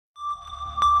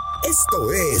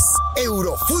Esto es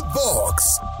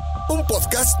Eurofootbox, un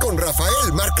podcast con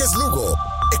Rafael Márquez Lugo,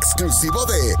 exclusivo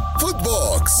de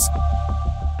Footbox.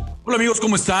 Hola amigos,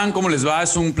 ¿cómo están? ¿Cómo les va?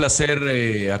 Es un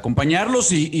placer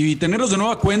acompañarlos y tenerlos de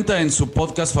nueva cuenta en su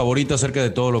podcast favorito acerca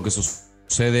de todo lo que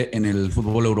sucede en el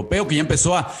fútbol europeo, que ya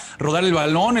empezó a rodar el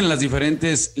balón en las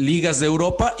diferentes ligas de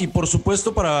Europa. Y por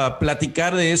supuesto, para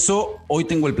platicar de eso, hoy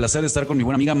tengo el placer de estar con mi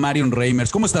buena amiga Marion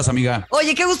Reimers. ¿Cómo estás, amiga?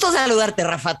 Oye, qué gusto saludarte,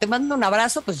 Rafa. Te mando un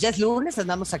abrazo. Pues ya es lunes,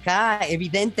 andamos acá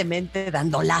evidentemente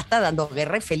dando lata, dando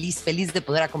guerra y feliz de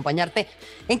poder acompañarte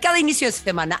en cada inicio de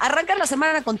semana. Arrancar la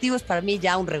semana contigo es para mí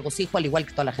ya un regocijo, al igual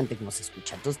que toda la gente que nos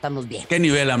escucha. Entonces estamos bien. Qué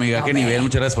nivel, amiga, qué nivel.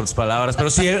 Muchas gracias por tus palabras. Pero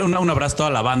sí, un abrazo a toda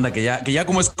la banda que ya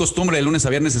como es costumbre de lunes a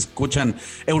viernes escuchan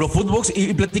Eurofootbox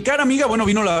y platicar, amiga. Bueno,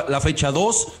 vino la fecha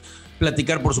 2,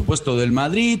 platicar por supuesto del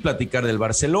Madrid, platicar del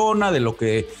Barcelona, de lo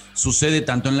que sucede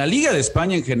tanto en la Liga de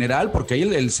España en general, porque ahí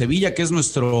el Sevilla, que es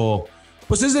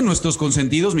pues es de nuestros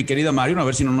consentidos, mi querida Marion, a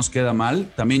ver si no nos queda mal,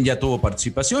 también ya tuvo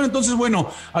participación. Entonces, bueno,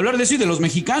 hablar de eso y de los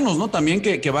mexicanos, ¿no? También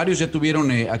que varios ya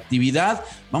tuvieron actividad.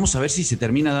 Vamos a ver si se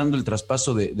termina dando el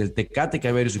traspaso del Tecate, que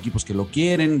hay varios equipos que lo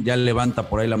quieren. Ya levanta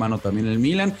por ahí la mano también el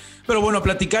Milan. Pero bueno, a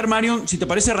platicar, Marion, si te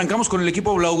parece, arrancamos con el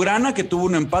equipo blaugrana, que tuvo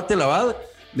un empate, la verdad,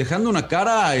 dejando una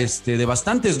cara de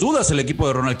bastantes dudas el equipo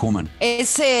de Ronald Koeman.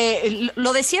 Es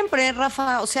lo de siempre,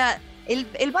 Rafa, o sea,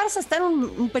 el Barça está en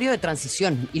un periodo de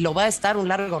transición y lo va a estar un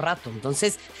largo rato.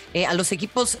 Entonces, a los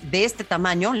equipos de este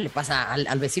tamaño, le pasa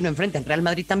al vecino enfrente, al Real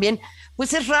Madrid también,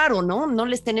 pues es raro, ¿no? No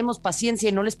les tenemos paciencia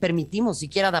y no les permitimos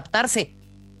siquiera adaptarse.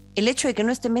 El hecho de que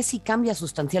no esté Messi cambia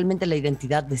sustancialmente la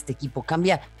identidad de este equipo,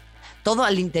 cambia todo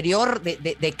al interior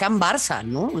de Can Barça,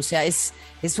 ¿no? O sea, es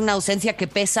una ausencia que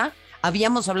pesa.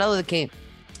 Habíamos hablado de que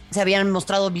se habían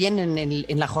mostrado bien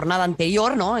en la jornada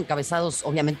anterior, ¿no? Encabezados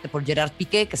obviamente por Gerard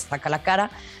Piqué, que saca la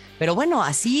cara. Pero bueno,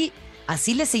 así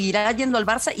le seguirá yendo al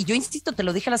Barça. Y yo insisto, te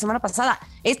lo dije la semana pasada,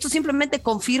 esto simplemente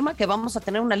confirma que vamos a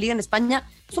tener una liga en España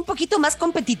pues, un poquito más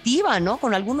competitiva, ¿no?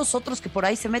 Con algunos otros que por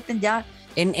ahí se meten ya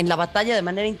en la batalla de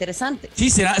manera interesante. Sí,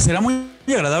 será muy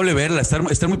agradable verla, estar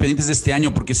muy pendientes de este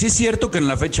año, porque sí es cierto que en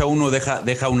la fecha 1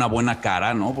 deja una buena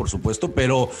cara, ¿no? Por supuesto,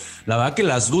 pero la verdad que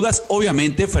las dudas,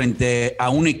 obviamente, frente a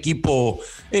un equipo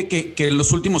que en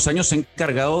los últimos años se ha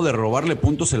encargado de robarle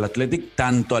puntos el Athletic,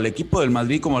 tanto al equipo del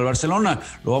Madrid como al Barcelona,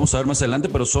 lo vamos a ver más adelante,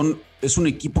 pero es un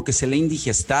equipo que se le ha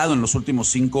indigestado en los últimos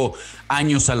 5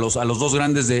 años a los dos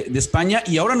grandes de España,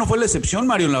 y ahora no fue la excepción,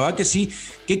 Mario. La verdad que sí,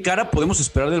 qué cara podemos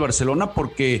esperar del Barcelona,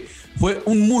 porque fue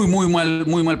un muy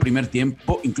mal primer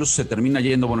tiempo. Incluso se termina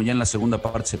yendo, bueno, ya en la segunda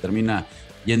parte se termina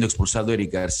yendo expulsado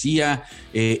Eric García,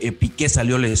 Piqué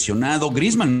salió lesionado,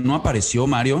 Griezmann no apareció,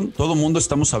 Marion. Todo mundo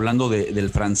estamos hablando del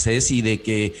francés y de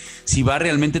que si va a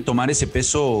realmente tomar ese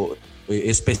peso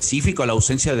específico a la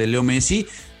ausencia de Leo Messi.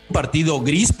 Partido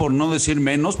gris, por no decir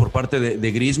menos, por parte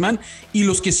de Griezmann, y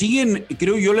los que siguen,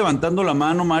 creo yo, levantando la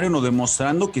mano, Marion, o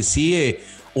demostrando que sí,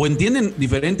 o entienden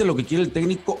diferente lo que quiere el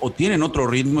técnico, o tienen otro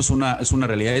ritmo, es una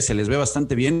realidad y se les ve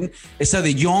bastante bien, esa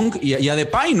de Young y a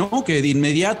Depay, ¿no? Que de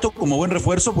inmediato, como buen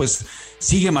refuerzo, pues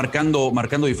sigue marcando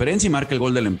diferencia y marca el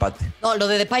gol del empate. No, lo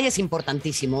de Depay es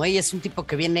importantísimo, ¿eh? Es un tipo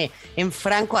que viene en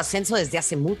franco ascenso desde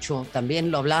hace mucho, también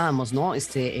lo hablábamos, ¿no?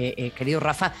 Querido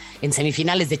Rafa, en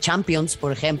semifinales de Champions,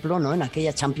 por ejemplo, ¿no? En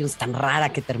aquella Champions tan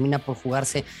rara que termina por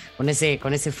jugarse con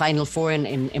ese Final Four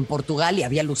en Portugal, y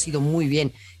había lucido muy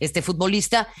bien este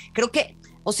futbolista. Creo que,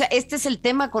 o sea, este es el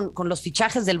tema con los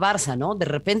fichajes del Barça, ¿no? De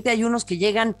repente hay unos que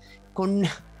llegan con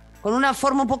una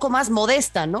forma un poco más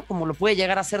modesta, ¿no? Como lo puede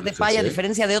llegar a ser Depay, a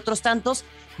diferencia de otros tantos.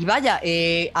 Y vaya,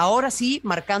 ahora sí,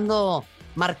 marcando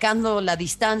la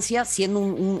distancia, siendo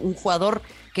un jugador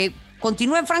que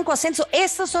continúa en franco ascenso.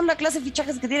 Estas son la clase de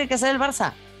fichajes que tiene que hacer el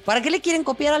Barça. ¿Para qué le quieren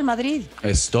copiar al Madrid?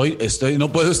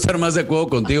 No puedo estar más de acuerdo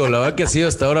contigo. La verdad que ha sido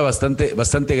hasta ahora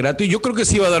bastante grato, y yo creo que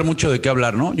sí va a dar mucho de qué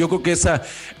hablar, ¿no? Yo creo que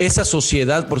esa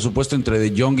sociedad, por supuesto, entre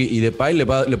De Jong y Depay le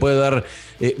puede dar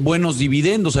buenos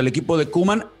dividendos al equipo de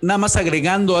Koeman. Nada más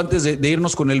agregando, antes de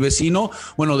irnos con el vecino,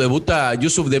 bueno, debuta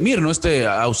Yusuf Demir, ¿no? Este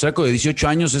austriaco de 18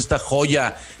 años, esta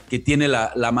joya que tiene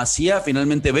la Masía,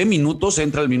 finalmente ve minutos,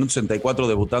 entra al minuto 64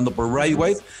 debutando por Bright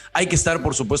White. Hay que estar,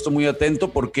 por supuesto, muy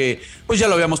atento, porque pues ya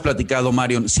lo habíamos platicado,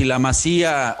 Marion, si la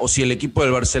Masía o si el equipo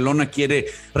del Barcelona quiere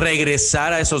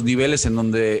regresar a esos niveles en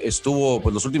donde estuvo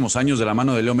pues los últimos años de la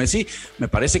mano de Leo Messi, me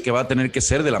parece que va a tener que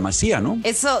ser de la Masía, ¿no?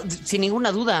 Eso, sin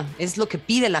ninguna duda, es lo que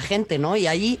pide la gente, ¿no? Y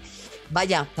ahí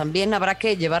vaya, también habrá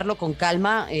que llevarlo con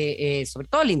calma, sobre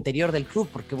todo al interior del club,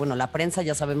 porque bueno, la prensa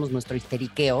ya sabemos nuestro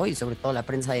histeriqueo y sobre todo la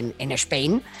prensa en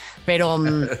Spain, pero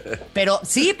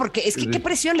sí, porque es que qué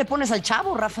presión le pones al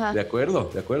chavo, Rafa. De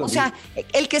acuerdo. O sea,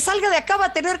 el que salga de acá va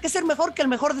a tener que ser mejor que el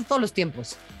mejor de todos los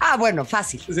tiempos. Ah, bueno,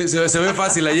 fácil. Se ve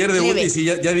fácil. Ayer debuta y sí,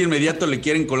 ya de inmediato le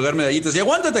quieren colgar medallitas. Y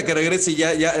aguántate a que regrese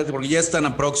ya, porque ya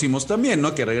están próximos también,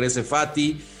 ¿no? Que regrese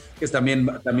Fati, que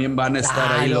también van a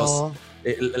estar ahí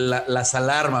las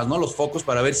alarmas, ¿no? Los focos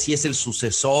para ver si es el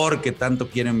sucesor que tanto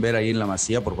quieren ver ahí en la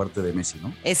Masía por parte de Messi,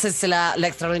 ¿no? Esa es la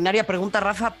extraordinaria pregunta,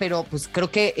 Rafa, pero pues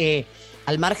creo que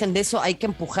al margen de eso hay que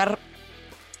empujar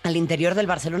al interior del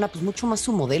Barcelona pues mucho más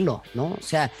su modelo, ¿no? O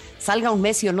sea, salga un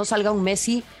Messi o no salga un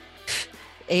Messi,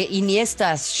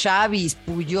 Iniestas, Xavis,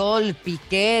 Puyol,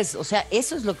 Piqués, o sea,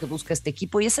 eso es lo que busca este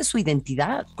equipo y esa es su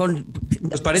identidad.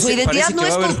 Pues su identidad no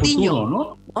es Coutinho,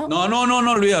 ¿no?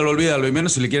 No, olvídalo, y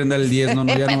menos si le quieren dar el 10, no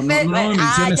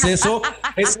menciones eso.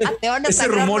 Ese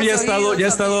rumor ya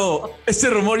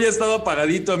ha estado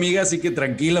apagadito, amiga, así que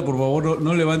tranquila, por favor,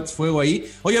 no levantes fuego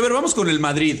ahí. Oye, a ver, vamos con el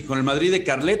Madrid de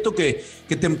Carleto, que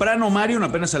temprano, Mario,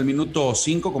 apenas al minuto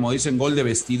 5, como dicen, gol de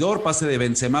vestidor, pase de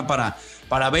Benzema para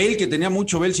Bale, que tenía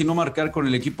mucho Bale sin no marcar con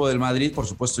el equipo del Madrid, por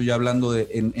supuesto ya hablando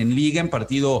en Liga, en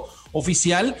partido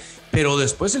oficial, pero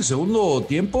después el segundo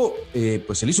tiempo,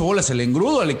 pues se le hizo bolas el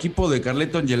engrudo al equipo de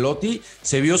Carleto Ancelotti,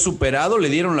 se vio superado, le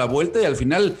dieron la vuelta y al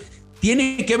final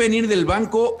tiene que venir del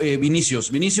banco Vinicius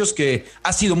que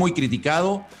ha sido muy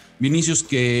criticado, Vinicius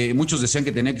que muchos decían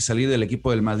que tenía que salir del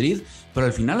equipo del Madrid, pero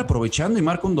al final aprovechando y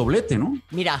marca un doblete, ¿no?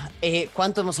 Mira,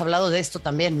 cuánto hemos hablado de esto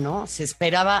también, ¿no? Se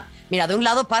esperaba, mira, de un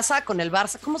lado pasa con el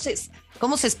Barça, ¿cómo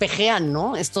se espejean,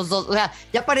 ¿no? Estos dos, o sea,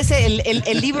 ya parece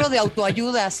el libro de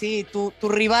autoayuda, así, tu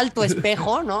rival, tu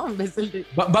espejo, ¿no?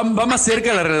 Va más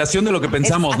cerca la relación de lo que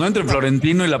pensamos, ¿no? Entre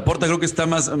Florentino y Laporta, creo que están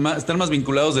más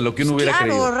vinculados de lo que uno hubiera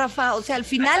creído. Claro, Rafa, o sea, al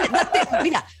final,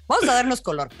 mira, vamos a darnos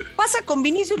color. Pasa con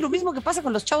Vinicius lo mismo que pasa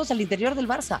con los chavos al interior del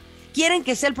Barça. Quieren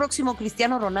que sea el próximo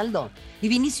Cristiano Ronaldo. Y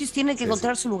Vinicius tiene que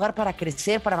encontrar su lugar para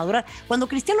crecer, para madurar. Cuando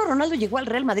Cristiano Ronaldo llegó al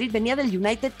Real Madrid, venía del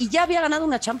United y ya había ganado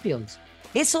una Champions.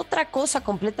 Es otra cosa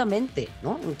completamente,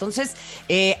 ¿no? Entonces,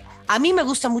 a mí me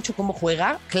gusta mucho cómo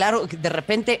juega. Claro, de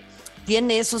repente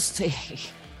tiene esos...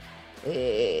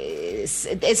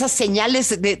 esas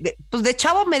señales de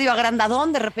chavo medio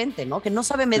agrandadón de repente, ¿no? Que no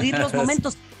sabe medir los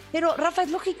momentos. Pero, Rafa,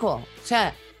 es lógico. O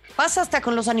sea, pasa hasta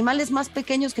con los animales más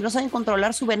pequeños que no saben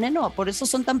controlar su veneno, por eso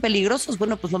son tan peligrosos.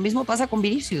 Bueno, pues lo mismo pasa con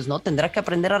Vinicius, ¿no? Tendrá que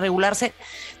aprender a regularse,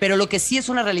 pero lo que sí es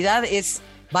una realidad es,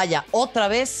 vaya, otra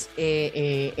vez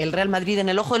el Real Madrid en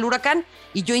el ojo del huracán,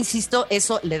 y yo insisto,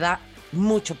 eso le da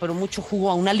mucho, pero mucho jugo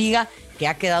a una liga que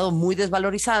ha quedado muy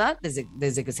desvalorizada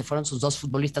desde que se fueron sus dos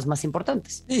futbolistas más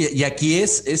importantes. Y aquí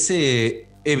es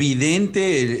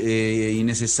evidente y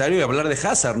necesario hablar de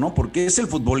Hazard, ¿no? Porque es el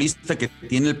futbolista que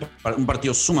tiene un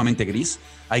partido sumamente gris,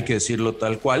 hay que decirlo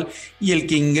tal cual, y el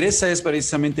que ingresa es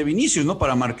precisamente Vinicius, ¿no?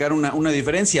 Para marcar una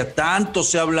diferencia. Tanto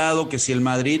se ha hablado que si el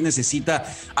Madrid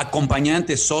necesita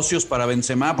acompañantes, socios para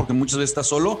Benzema, porque muchas veces está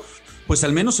solo, pues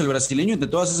al menos el brasileño, entre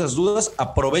todas esas dudas,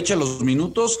 aprovecha los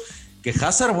minutos. Que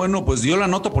Hazard, bueno, pues dio la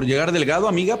nota por llegar delgado,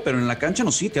 amiga, pero en la cancha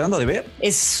nos sigue quedando a deber.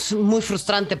 Es muy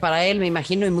frustrante para él, me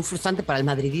imagino, y muy frustrante para el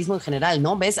madridismo en general,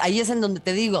 ¿no? ¿Ves? Ahí es en donde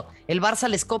te digo, el Barça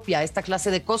les copia esta clase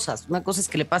de cosas. Una cosa es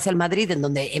que le pase al Madrid, en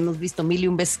donde hemos visto mil y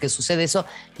un veces que sucede eso,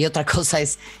 y otra cosa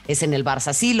es en el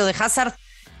Barça. Sí, lo de Hazard,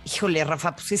 híjole,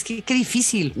 Rafa, pues es que qué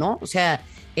difícil, ¿no? O sea,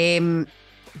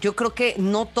 yo creo que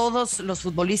no todos los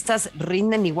futbolistas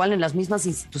rinden igual en las mismas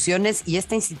instituciones y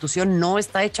esta institución no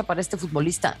está hecha para este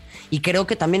futbolista. Y creo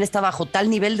que también está bajo tal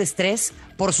nivel de estrés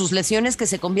por sus lesiones que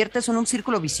se convierte eso en un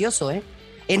círculo vicioso, ¿eh?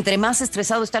 Entre más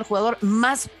estresado está el jugador,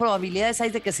 más probabilidades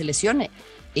hay de que se lesione.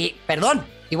 Y, perdón,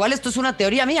 igual esto es una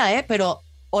teoría mía, ¿eh? Pero...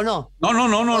 ¿o no?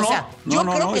 No. O sea, yo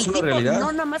creo que es el tipo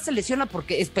no nada más se lesiona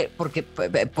porque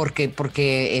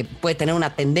puede tener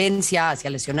una tendencia hacia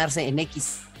lesionarse en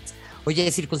X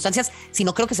circunstancias,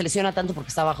 sino creo que se lesiona tanto porque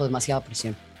está bajo demasiada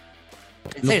presión.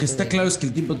 Lo que está claro es que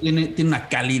el tipo tiene una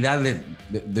calidad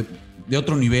de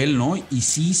otro nivel, ¿no? Y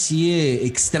sí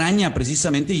extraña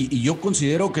precisamente, y yo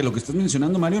considero que lo que estás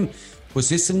mencionando, Marion,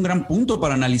 pues es un gran punto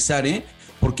para analizar, ¿eh?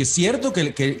 Porque es cierto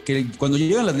que cuando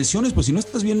llegan las lesiones, pues si no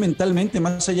estás bien mentalmente,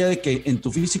 más allá de que en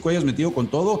tu físico hayas metido con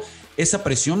todo, esa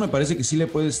presión me parece que sí le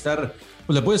puede estar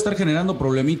generando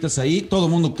problemitas ahí. Todo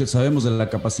el mundo que sabemos de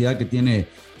la capacidad que tiene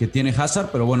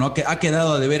Hazard, pero bueno, ha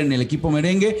quedado a deber en el equipo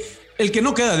merengue. El que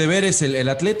no queda a deber es el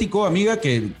Atlético, amiga,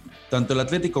 que tanto el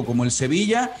Atlético como el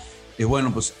Sevilla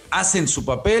bueno, pues hacen su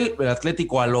papel, el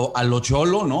Atlético a lo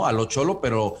cholo, ¿no? A lo cholo,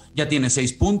 pero ya tiene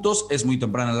 6 puntos, es muy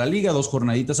temprana la liga, 2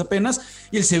 jornaditas apenas,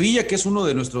 y el Sevilla, que es uno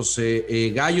de nuestros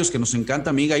gallos que nos encanta,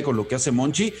 amiga, y con lo que hace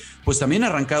Monchi, pues también ha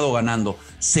arrancado ganando.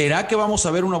 ¿Será que vamos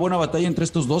a ver una buena batalla entre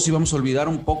estos dos y vamos a olvidar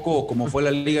un poco cómo fue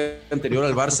la liga anterior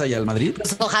al Barça y al Madrid?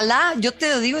 Pues ojalá, yo te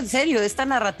lo digo en serio, esta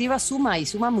narrativa suma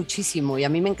muchísimo, y a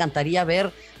mí me encantaría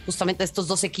ver justamente estos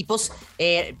dos equipos.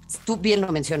 Tú bien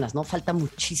lo mencionas, ¿no? Falta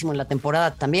muchísimo en la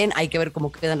temporada también. Hay que ver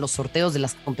cómo quedan los sorteos de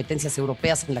las competencias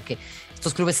europeas en las que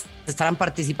estos clubes estarán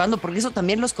participando, porque eso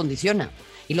también los condiciona.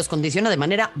 Y los condiciona de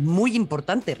manera muy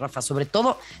importante, Rafa, sobre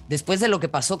todo después de lo que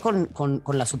pasó con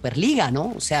la Superliga,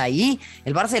 ¿no? O sea, ahí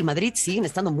el Barça y el Madrid siguen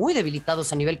estando muy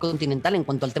debilitados a nivel continental en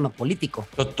cuanto al tema político.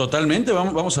 Totalmente,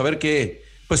 vamos a ver qué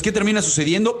termina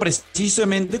sucediendo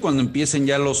precisamente cuando empiecen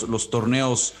ya los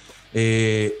torneos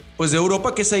pues de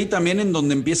Europa, que es ahí también en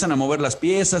donde empiezan a mover las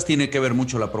piezas. Tiene que ver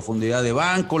mucho la profundidad de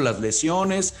banco, las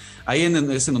lesiones, ahí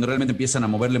es en donde realmente empiezan a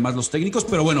moverle más los técnicos,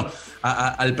 pero bueno,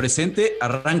 al presente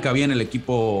arranca bien el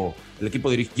equipo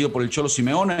dirigido por el Cholo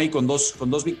Simeone, ahí con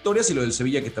dos victorias, y lo del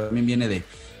Sevilla, que también viene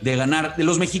de ganar. De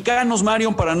los mexicanos,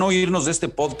 Marion, para no irnos de este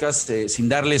podcast sin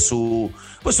darle su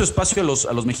espacio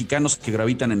a los mexicanos que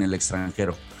gravitan en el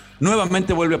extranjero.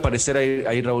 Nuevamente vuelve a aparecer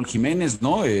ahí Raúl Jiménez,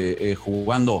 ¿no?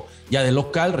 Jugando ya de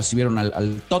local, recibieron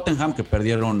al Tottenham, que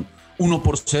perdieron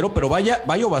 1-0, pero vaya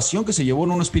ovación que se llevó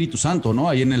en un Espíritu Santo, ¿no?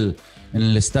 Ahí en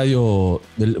el estadio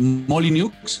del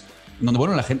Molineux, donde,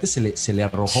 bueno, la gente se le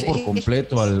arrojó por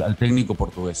completo al técnico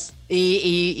portugués.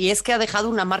 Y es que ha dejado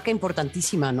una marca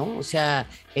importantísima, ¿no? O sea,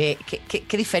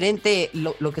 qué diferente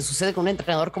lo que sucede con un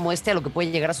entrenador como este a lo que puede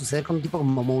llegar a suceder con un tipo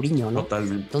como Mourinho, ¿no?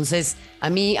 Totalmente. Entonces,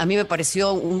 a mí me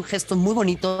pareció un gesto muy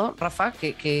bonito, Rafa,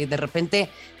 que de repente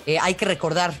hay que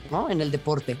recordar, ¿no? En el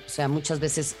deporte. O sea, muchas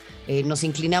veces nos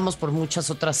inclinamos por muchas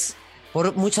otras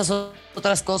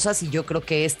cosas, y yo creo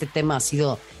que este tema ha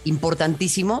sido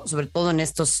importantísimo, sobre todo en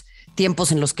estos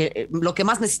tiempos en los que lo que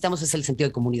más necesitamos es el sentido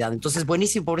de comunidad. Entonces,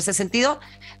 buenísimo por ese sentido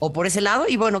o por ese lado,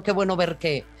 y bueno, qué bueno ver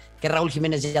que Raúl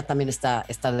Jiménez ya también está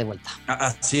de vuelta.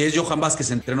 Así es, Johan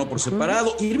Vázquez entrenó por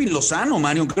separado. Irving Lozano,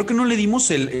 Mario, creo que no le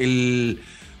dimos el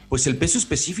peso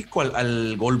específico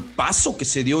al golpazo que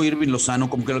se dio Irving Lozano,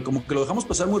 como que lo dejamos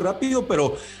pasar muy rápido,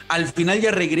 pero al final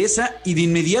ya regresa y de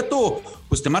inmediato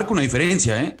pues te marca una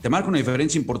diferencia, ¿eh? Te marca una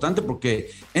diferencia importante,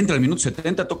 porque entra al minuto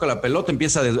 70, toca la pelota,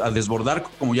 empieza a desbordar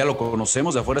como ya lo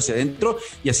conocemos, de afuera hacia adentro,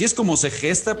 y así es como se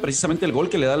gesta precisamente el gol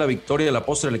que le da la victoria a la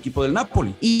postre al equipo del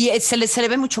Napoli. Y se le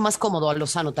ve mucho más cómodo a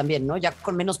Lozano también, ¿no? Ya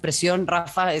con menos presión,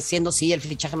 Rafa, siendo sí el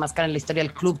fichaje más caro en la historia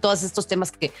del club, todos estos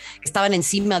temas que estaban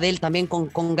encima de él también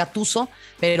con Gattuso,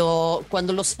 pero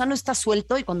cuando Lozano está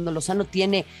suelto y cuando Lozano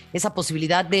tiene esa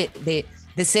posibilidad de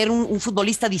ser un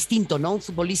futbolista distinto, ¿no? Un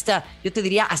futbolista, yo te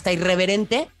diría, hasta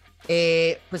irreverente,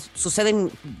 pues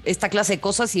suceden esta clase de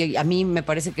cosas, y a mí me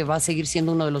parece que va a seguir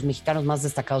siendo uno de los mexicanos más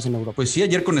destacados en Europa. Pues sí,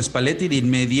 ayer con Spalletti de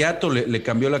inmediato le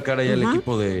cambió la cara ya al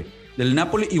equipo del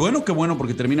Napoli, y bueno, qué bueno,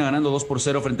 porque termina ganando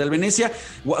 2-0 frente al Venecia.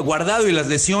 Guardado y las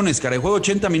lesiones, caray, juega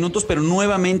 80 minutos, pero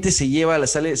nuevamente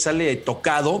sale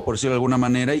tocado, por decirlo de alguna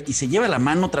manera, y se lleva la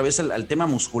mano otra vez al tema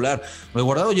muscular. Lo de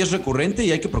Guardado ya es recurrente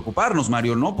y hay que preocuparnos,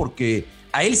 Mario, ¿no? Porque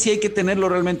a él sí hay que tenerlo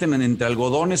realmente entre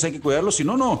algodones, hay que cuidarlo, si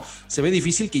no, se ve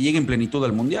difícil que llegue en plenitud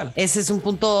al Mundial. Ese es un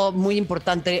punto muy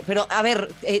importante, pero a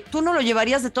ver, ¿tú no lo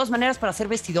llevarías de todas maneras para ser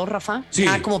vestidor, Rafa? Sí.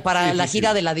 Como para la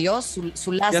gira del adiós,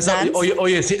 su last dance.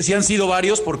 Oye, si han sido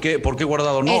varios, ¿por qué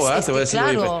Guardado no? Te voy a decir,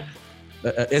 claro.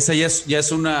 Esa ya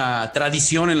es una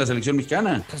tradición en la selección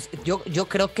mexicana. Pues yo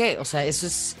creo que, o sea, eso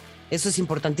es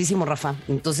importantísimo, Rafa.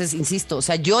 Entonces, insisto, o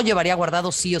sea, yo llevaría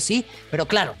Guardado sí o sí, pero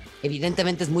claro,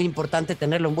 evidentemente es muy importante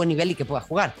tenerlo en buen nivel y que pueda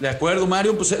jugar. De acuerdo,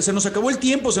 Mario, pues se nos acabó el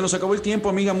tiempo,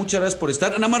 amiga, muchas gracias por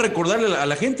estar. Nada más recordarle a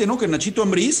la gente, ¿no? Que Nachito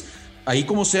Ambriz, ahí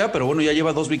como sea, pero bueno, ya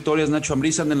lleva 2 victorias, Nacho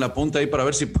Ambriz anda en la punta ahí para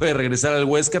ver si puede regresar al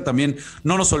Huesca. También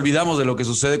no nos olvidamos de lo que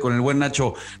sucede con el buen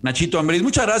Nachito Ambriz.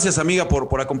 Muchas gracias, amiga,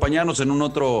 por acompañarnos en un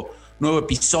otro nuevo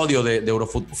episodio de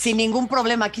Eurofútbol. Sin ningún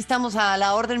problema, aquí estamos a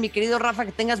la orden, mi querido Rafa,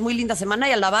 que tengas muy linda semana,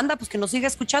 y a la banda, pues que nos siga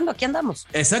escuchando, aquí andamos.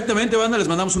 Exactamente, banda, les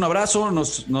mandamos un abrazo, no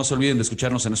se olviden de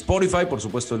escucharnos en Spotify, por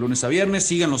supuesto, de lunes a viernes,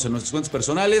 síganos en nuestras cuentas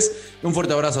personales, y un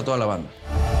fuerte abrazo a toda la banda.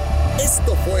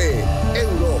 Esto fue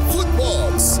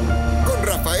Eurofutbox con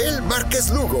Rafael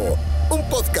Márquez Lugo, un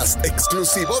podcast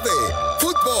exclusivo de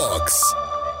Footbox.